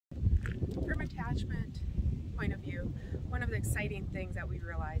attachment point of view, one of the exciting things that we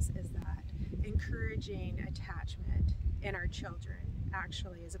realize is that encouraging attachment in our children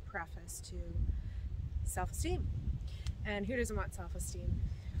actually is a preface to self-esteem. And who doesn't want self-esteem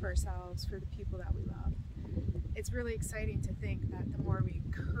for ourselves, for the people that we love? It's really exciting to think that the more we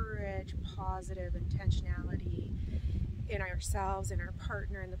encourage positive intentionality in ourselves, in our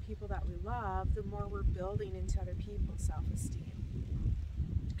partner, and the people that we love, the more we're building into other people's self-esteem.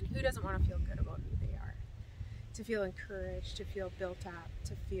 And who doesn't want to feel good about who they are? To feel encouraged, to feel built up,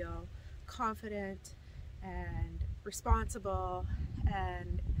 to feel confident and responsible,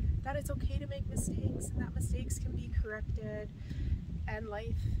 and that it's okay to make mistakes, and that mistakes can be corrected and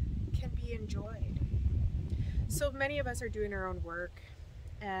life can be enjoyed. So many of us are doing our own work,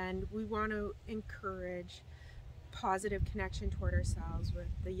 and we want to encourage positive connection toward ourselves with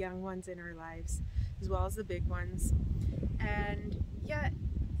the young ones in our lives as well as the big ones. And yet,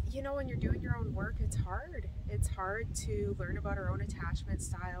 you know, when you're doing your own work, it's hard. It's hard to learn about our own attachment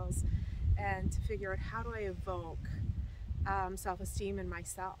styles and to figure out, how do I evoke self-esteem in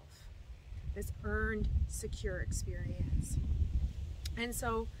myself, this earned, secure experience. And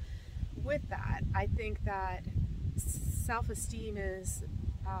so with that, I think that self-esteem is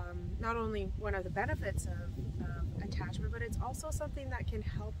not only one of the benefits of attachment, but it's also something that can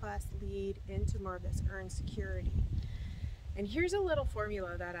help us lead into more of this earned security. And here's a little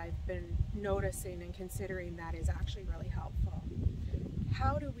formula that I've been noticing and considering that is actually really helpful.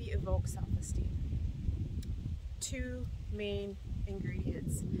 How do we evoke self-esteem? Two main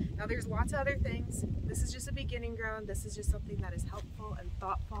ingredients. Now there's lots of other things. This is just a beginning ground. This is just something that is helpful and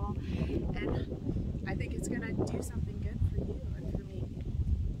thoughtful, and I think it's going to do something good for you and for me.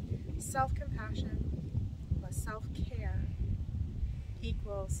 Self-compassion plus self-care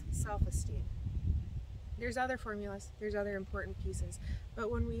equals self-esteem. There's other formulas, there's other important pieces,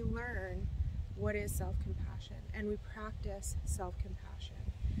 but when we learn what is self-compassion and we practice self-compassion,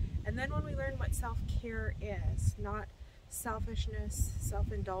 and then when we learn what self-care is, not selfishness,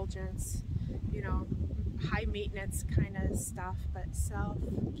 self-indulgence, you know, high maintenance kind of stuff, but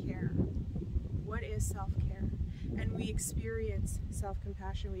self-care. What is self-care? And we experience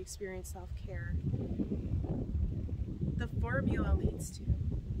self-compassion, we experience self-care. The formula leads to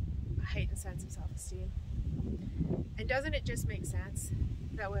a heightened sense of self-esteem. And doesn't it just make sense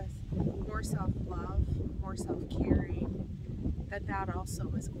that with more self-love, more self-caring, that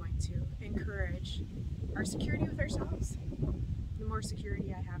also is going to encourage our security with ourselves? The more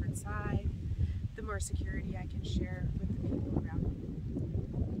security I have inside, the more security I can share with the people around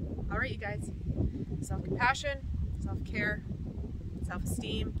me. All right, you guys, self-compassion, self-care,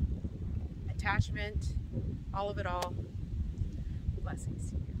 self-esteem, attachment, all of it all.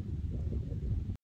 Blessings to you.